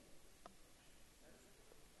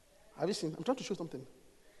 Have you seen? I'm trying to show something.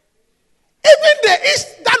 Even the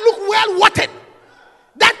east that looked well watered,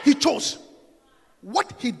 that he chose.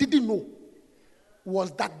 What he didn't know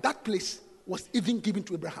was that that place was even given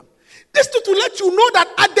to Abraham. This to let you know that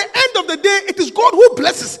at the end of the day, it is God who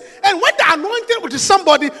blesses. And when the anointing is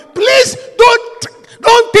somebody, please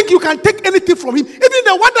don't think you can take anything from him. Even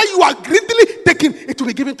the one that you are greedily taking, it will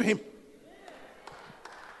be given to him.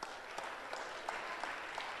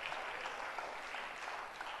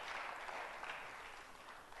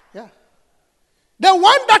 Yeah. The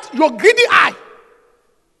one that your greedy eye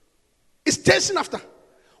is chasing after.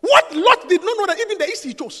 What Lot did not know that even the east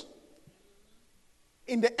he chose.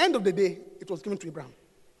 In the end of the day, it was given to Abraham.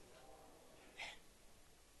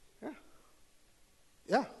 Yeah.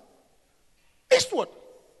 Yeah. Eastward.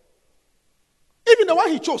 Even the one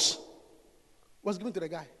he chose was given to the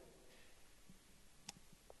guy.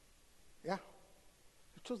 Yeah.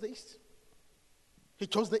 He chose the east. He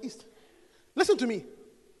chose the east. Listen to me.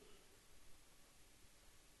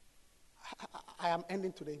 I am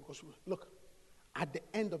ending today because look, at the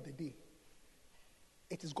end of the day,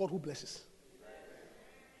 it is God who blesses.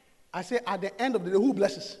 I say at the end of the day, who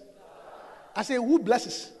blesses? I say who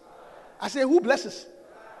blesses? I say who blesses?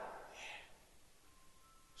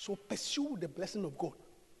 So pursue the blessing of God.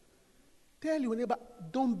 Tell your neighbor,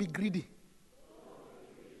 don't be greedy.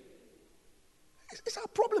 It's our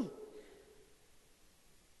problem.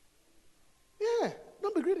 Yeah,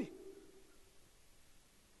 don't be greedy.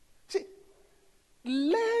 See,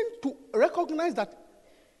 learn to recognize that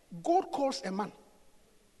God calls a man.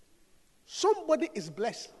 Somebody is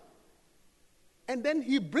blessed. And then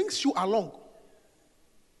he brings you along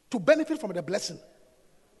to benefit from the blessing.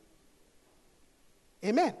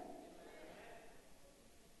 Amen.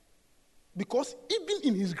 Because even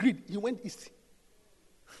in his greed, he went east.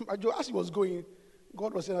 But as he was going,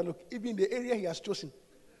 God was saying, look, even the area he has chosen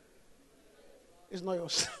is not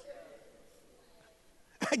yours.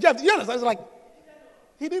 Jeff, you understand? It's like,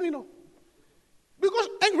 he didn't know. Because,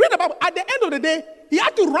 and read about, at the end of the day, he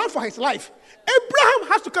had to run for his life.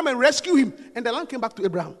 Abraham has to come and rescue him. And the land came back to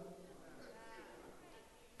Abraham.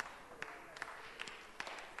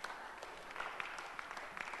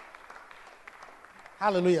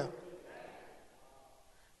 Hallelujah.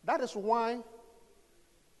 That is why,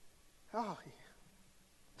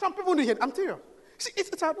 some people need it. I'm telling you. See,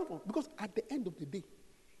 it's our problem. Because at the end of the day,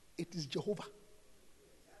 it is Jehovah.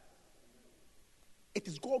 It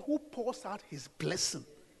is God who pours out his blessing.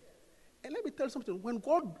 And let me tell you something. When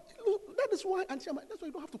God, look, that is why, that's why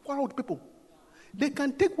you don't have to quarrel with people. They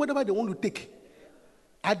can take whatever they want to take.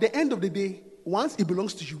 At the end of the day, once it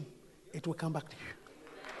belongs to you, it will come back to you.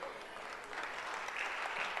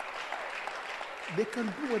 They can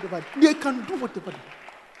do whatever. They can do whatever.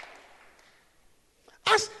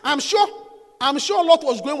 As I'm sure Lot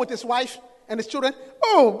was going with his wife and his children.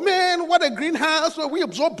 Oh man, what a greenhouse where we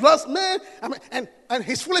absorb blood, man. And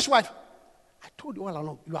his foolish wife. I told you all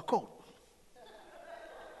along, you are called.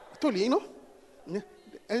 I told you, you know.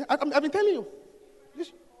 Yeah. I've been telling you.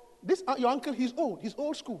 This your uncle, he's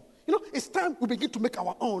old school. You know, it's time we begin to make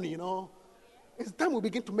our own, you know. It's time we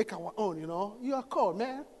begin to make our own, you know. You are called,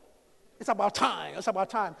 man. It's about time. It's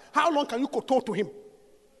about time. How long can you talk to him?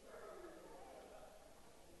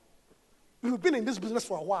 You've been in this business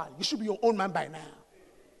for a while. You should be your own man by now.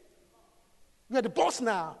 You're the boss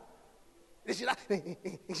now.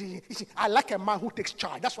 I like a man who takes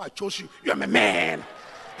charge. That's why I chose you. You're my man.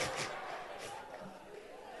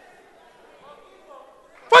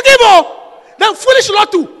 Forgive all. Then foolish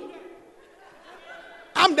Lot too.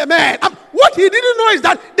 I'm the man. What he didn't know is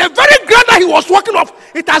that the very ground that he was walking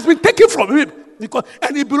off, it has been taken from him.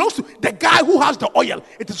 And it belongs to the guy who has the oil.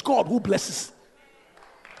 It is God who blesses.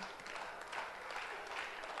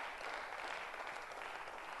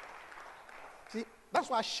 See, that's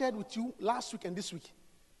why I shared with you last week and this week.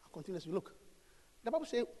 I'll continue this week. Look, the Bible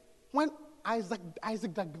says when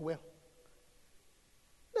Isaac dug the well,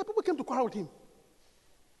 Yeah, people came to quarrel with him.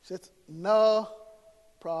 He said, no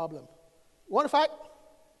problem. You want to fight?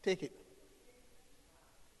 Take it.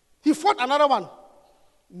 He fought another one.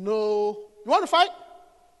 No. You want to fight?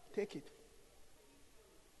 Take it.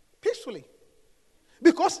 Peacefully.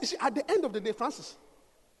 Because, you see, at the end of the day, Francis,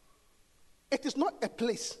 it is not a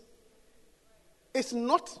place. It's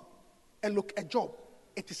not a job.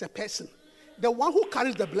 It is a person. The one who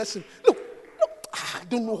carries the blessing. Look, I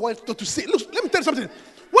don't know what to say. Look, let me tell you something.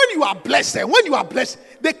 When you are blessed,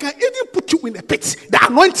 they can even put you in a pit. The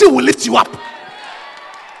anointing will lift you up.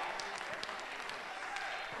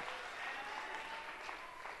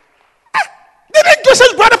 Didn't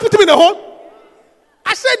Joseph's brother put him in a hole?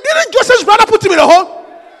 I said, didn't Joseph's brother put him in a hole?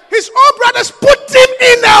 His own brothers put him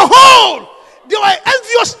in a hole. They were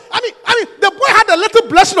envious. I mean, the boy had a little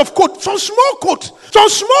blessing of coat, some small coat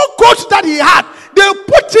that he had. They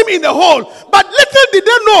put him in a hole. But little did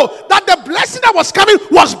they know that the blessing that was coming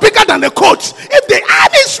was bigger than the coat. If they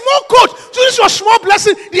had a small coat, so this was small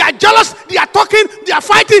blessing, they are jealous, they are talking, they are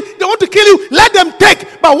fighting, they want to kill you, let them take.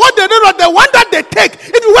 But what they don't know, the one that they take,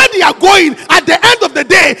 even where they are going, at the end of the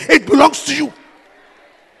day, it belongs to you.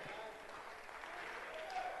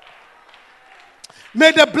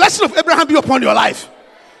 May the blessing of Abraham be upon your life.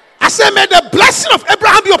 I say, may the blessing of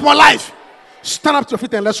Abraham be upon life. Stand up to your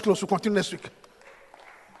feet and let's close. We'll continue next week.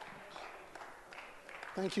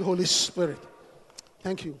 Thank you, Holy Spirit.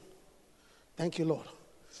 Thank you. Thank you, Lord.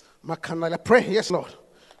 Pray, yes, Lord.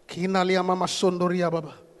 May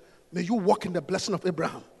you walk in the blessing of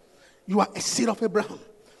Abraham. You are a seed of Abraham.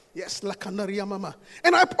 Yes, mama.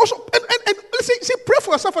 And I also and see, pray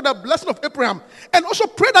for yourself for the blessing of Abraham. And also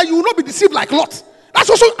pray that you will not be deceived like Lot. That's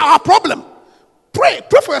also our problem. Pray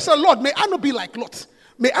for yourself, Lord, may I not be like Lot.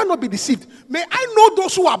 May I not be deceived. May I know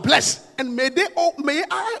those who are blessed. And may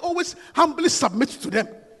I always humbly submit to them.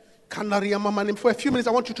 For a few minutes,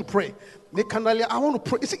 I want you to pray. I want to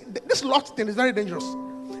pray. You see, this Lot thing is very dangerous.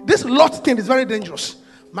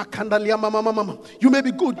 You may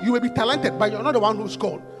be good, you may be talented, but you're not the one who's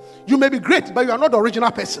called. You may be great, but you are not the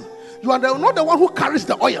original person. You are not the one who carries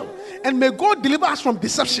the oil. And may God deliver us from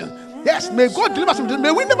deception. Yes, may God deliver us from deception.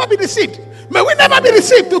 May we never be deceived. May we never be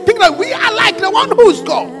deceived to think that we are like the one who is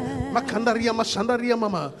God. Makandaria masandaria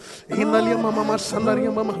mama, inalia mama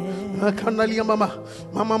sandaria mama, makandalia mama,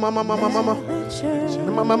 mama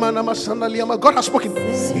sandalia mama. God has spoken.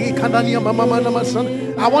 Kandalia mama mama.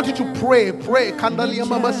 I want you to pray. Kandalia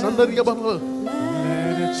mama sandaria mama.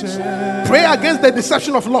 Pray against the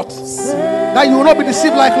deception of Lot, that you will not be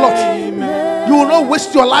deceived like Lot. You will not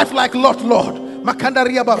waste your life like Lot, Lord.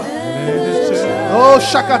 Makandaria baba. Oh,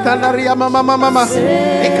 shakatanaria mama.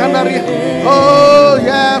 Oh,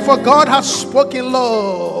 yeah, for God has spoken,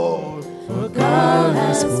 Lord. For God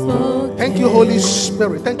has spoken. Thank you, Holy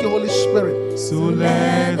Spirit. Thank you, Holy Spirit. So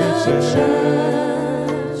let the church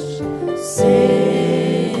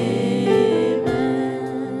say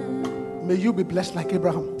amen. May you be blessed like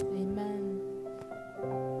Abraham. Amen.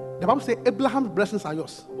 The Bible says Abraham's blessings are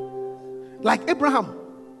yours. Like Abraham,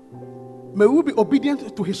 may we be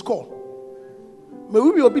obedient to his call. May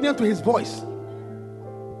we be obedient to his voice.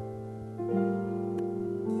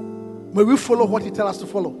 May we follow what he tells us to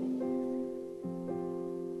follow.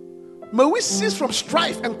 May we cease from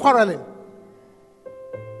strife and quarreling.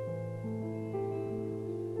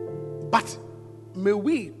 But may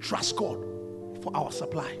we trust God for our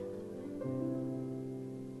supply.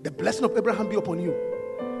 The blessing of Abraham be upon you.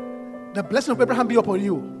 The blessing of Abraham be upon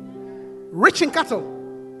you. Rich in cattle,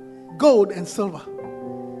 gold and silver.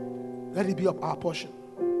 Let it be of our portion.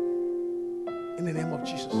 In the name of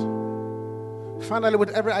Jesus. Finally, with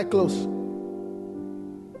every eye closed.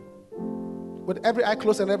 With every eye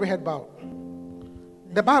closed and every head bowed.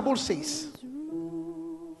 The Bible says,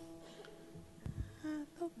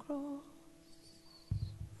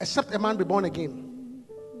 except a man be born again,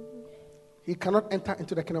 he cannot enter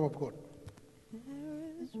into the kingdom of God.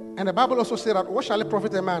 And the Bible also said that, what shall it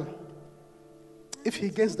profit a man if he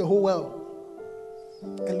gains the whole world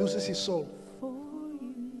and loses his soul?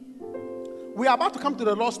 We are about to come to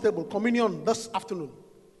the Lord's table, communion, this afternoon.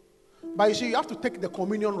 But you see, you have to take the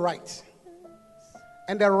communion right.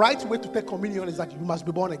 And the right way to take communion is that you must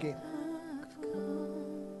be born again.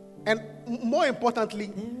 And more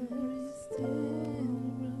importantly,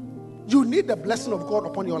 you need the blessing of God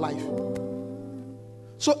upon your life.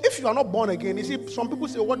 So if you are not born again, you see, some people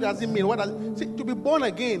say, what does it mean? See, to be born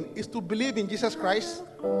again is to believe in Jesus Christ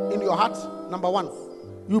in your heart, number one.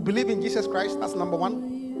 You believe in Jesus Christ, that's number one.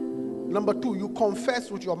 Number two, you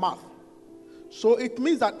confess with your mouth. So it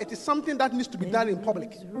means that it is something that needs to be done in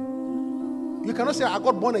public. You cannot say, I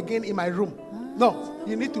got born again in my room. No,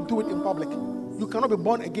 you need to do it in public. you cannot be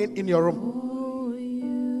born again in your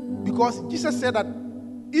room. Because Jesus said that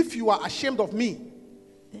if you are ashamed of me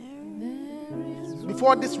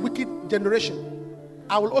before this wicked generation,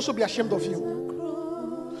 I will also be ashamed of you.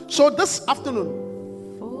 So this afternoon,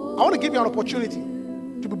 I want to give you an opportunity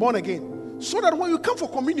to be born again, so that when you come for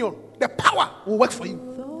communion, the power will work for you.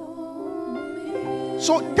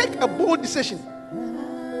 So take a bold decision.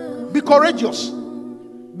 Be courageous.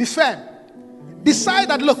 Be firm. Decide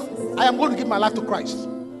that, look, I am going to give my life to Christ.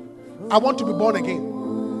 I want to be born again.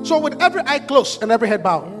 So with every eye closed and every head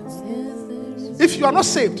bowed, if you are not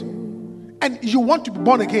saved and you want to be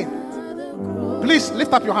born again, please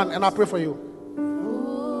lift up your hand and I'll pray for you.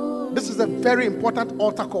 This is a very important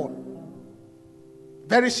altar call.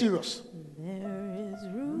 Very serious.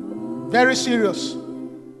 Very serious.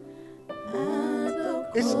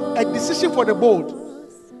 It's a decision for the bold.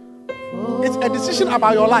 It's a decision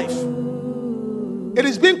about your life. It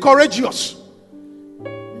is being courageous.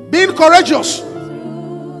 Being courageous.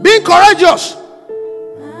 Being courageous.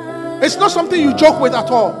 It's not something you joke with at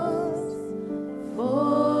all.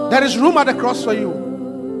 There is room at the cross for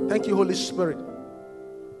you. Thank you, Holy Spirit.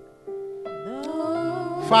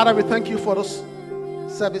 Father, we thank you for this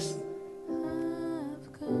service.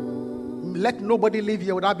 Let nobody leave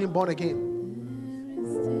here without being born again.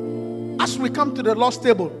 As we come to the Lord's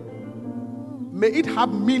table, may it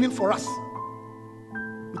have meaning for us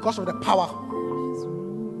because of the power.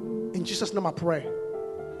 In Jesus' name I pray.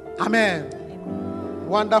 Amen.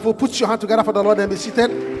 Wonderful. Put your hand together for the Lord and be seated.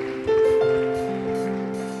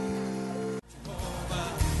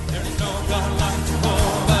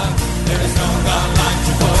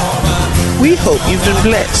 We hope you've been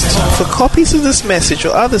blessed. For copies of this message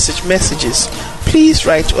or other such messages, please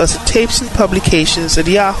write to us at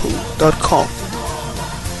tapesandpublications@yahoo.com.